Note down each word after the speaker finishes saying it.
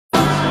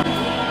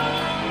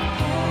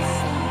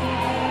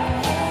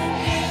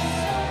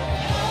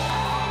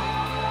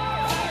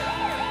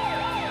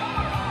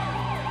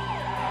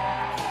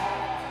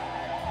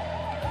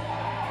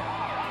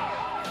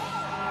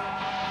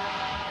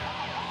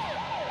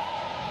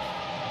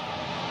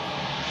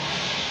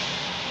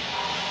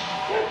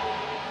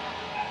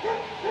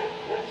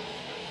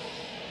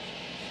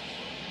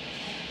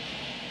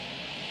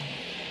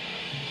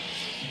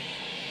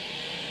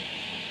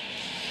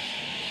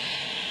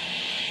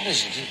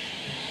is it?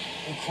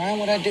 You crying?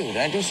 What'd I do? Did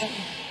I do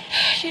something?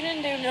 You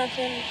didn't do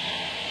nothing.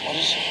 What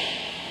is it?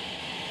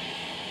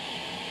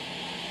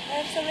 I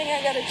have something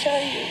I gotta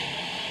tell you.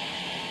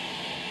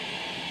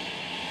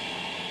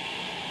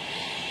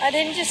 I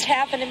didn't just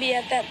happen to be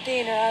at that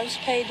dinner. I was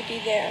paid to be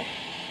there.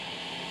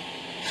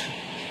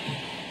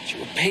 You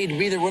were paid to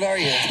be there. What are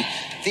you?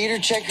 Theater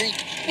checker?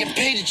 You get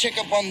paid to check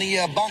up on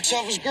the box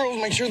office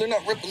girls, make sure they're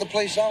not ripping the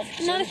place off.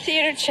 I'm not a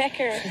theater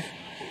checker.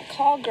 I'm a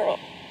call girl.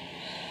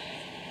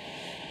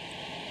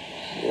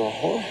 You're a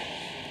whore?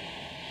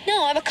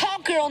 No, I'm a call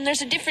girl, and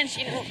there's a difference,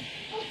 you know.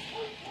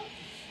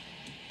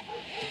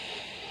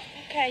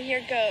 Okay,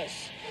 here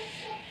goes.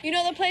 You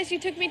know the place you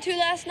took me to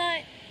last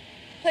night?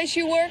 The place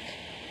you work?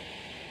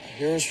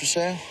 Heroes for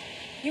sale?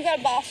 You got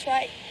a boss,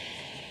 right?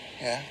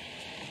 Yeah.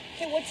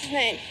 Okay, what's his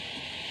name?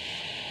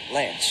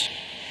 Lance.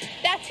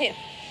 That's him.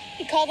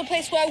 He called the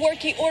place where I work.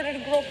 He ordered a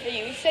girl for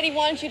you. He said he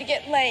wanted you to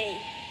get laid.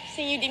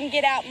 See, you didn't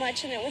get out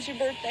much, and it was your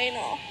birthday and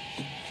all.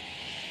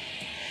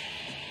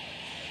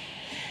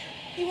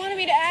 He wanted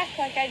me to act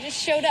like I just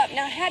showed up.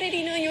 Now, how did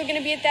he know you were going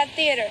to be at that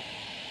theater?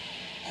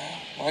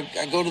 Well,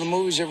 I go to the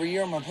movies every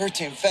year on my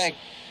birthday. In fact,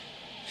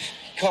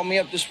 he called me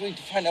up this week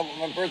to find out what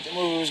my birthday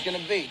movie was going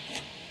to be.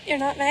 You're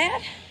not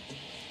mad?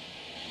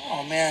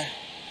 Oh, man.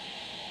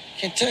 I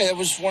can't tell you, that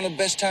was one of the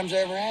best times I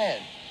ever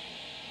had.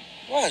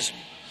 It was.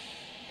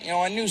 You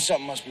know, I knew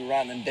something must be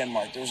rotten in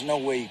Denmark. There was no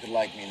way you could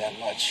like me that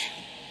much.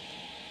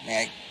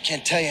 Man, I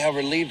can't tell you how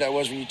relieved I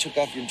was when you took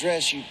off your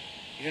dress. You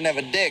didn't have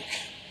a dick.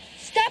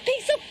 Stop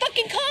being so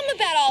fucking calm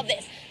about all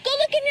this. Go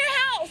look in your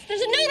house.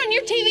 There's a note on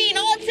your TV, and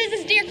all it says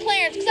is Dear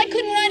Clarence, because I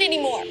couldn't run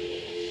anymore.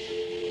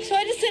 So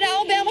I just said,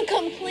 Alabama,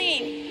 come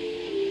clean.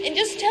 And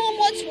just tell him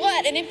what's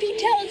what. And if he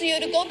tells you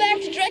to go back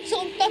to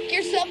Drexel and fuck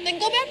yourself, then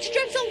go back to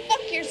Drexel and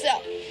fuck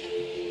yourself.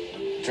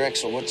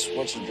 Drexel? What's a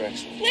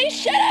Drexel? Please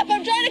shut up.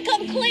 I'm trying to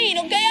come clean,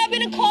 okay? I've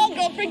been a call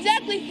girl for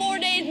exactly 4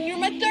 days, and you're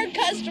my third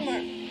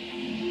customer.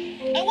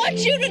 I want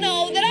you to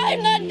know that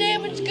I'm not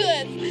damaged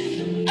goods.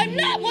 I'm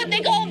not what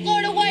they call in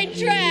Florida white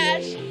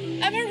trash.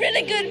 I'm a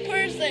really good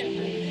person.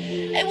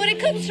 And when it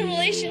comes to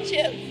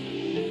relationships,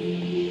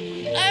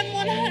 I'm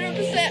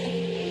 100%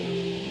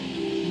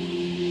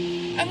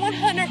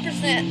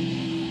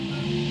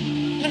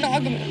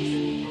 monogamous.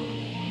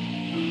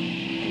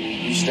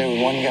 You stay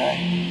with one guy?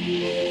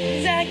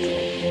 Exactly.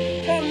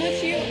 If I'm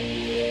with you,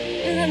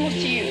 then I'm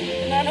with you.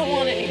 And I don't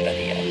want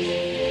anybody else.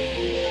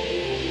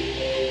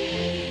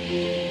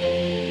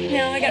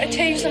 Now, I gotta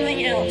tell you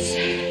something else.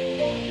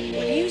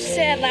 What you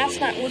said last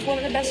night was one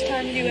of the best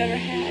times you ever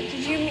had.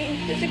 Did you mean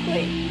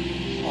physically?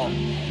 Oh,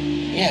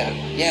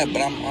 yeah,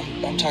 but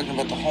I'm talking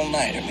about the whole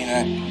night. I mean,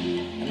 I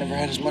never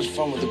had as much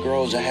fun with a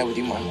girl as I had with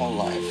you my whole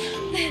life.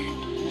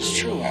 It's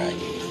true.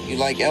 You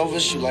like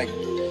Elvis, you like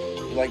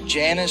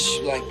Janice,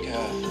 you like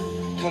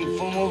kung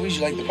fu movies,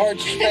 you like the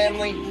Partridge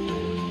Family.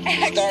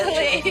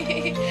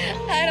 Actually,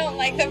 I don't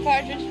like the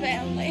Partridge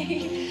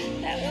Family.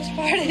 That was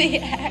part of the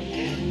act.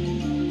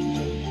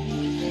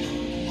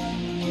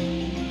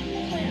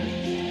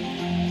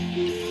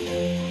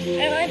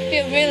 And I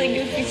feel really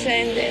goofy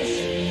saying this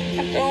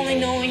after only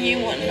knowing you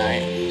one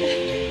night.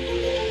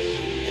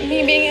 And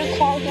me being a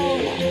call girl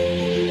and all.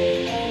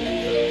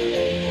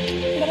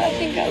 But I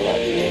think I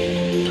love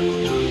you.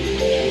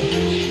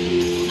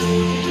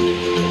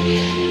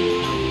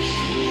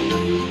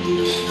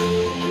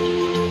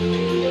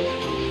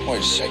 Wait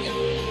a second.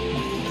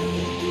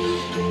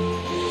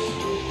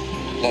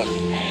 Look,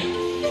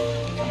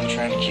 I'm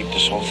trying to keep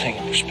this whole thing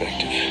in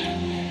perspective.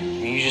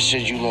 You just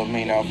said you love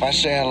me. Now, if I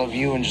say I love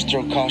you and just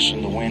throw caution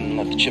to the wind and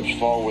let the chips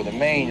fall where they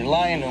may, and you're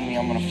lying to me,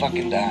 I'm gonna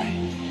fucking die.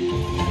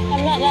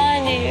 I'm not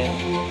lying to you.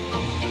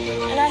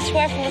 And I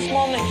swear from this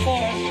moment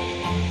forth,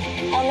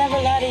 I'll never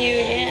lie to you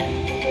again.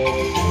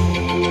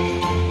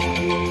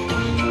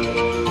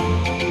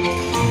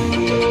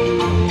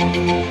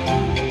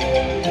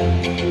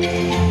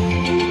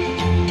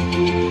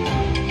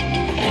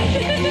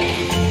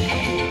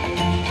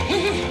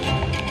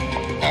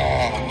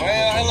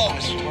 Well, hello,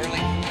 Mrs.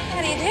 Worley. How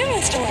do you do,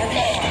 Mr.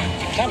 Worley?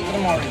 Top of the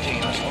morning to you,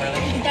 Miss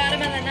Worley.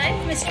 Bottom of the night,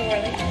 Mr.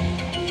 Worley.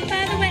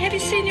 By the way, have you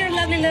seen your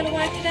lovely little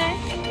wife today?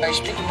 Are you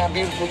speaking of my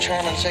beautiful,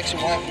 charming, sexy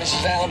wife,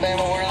 Mrs.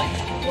 Alabama Worley?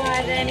 Why,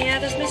 are there any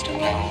others, Mr.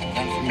 Worley?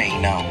 Not for me,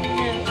 no.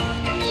 No.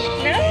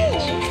 No?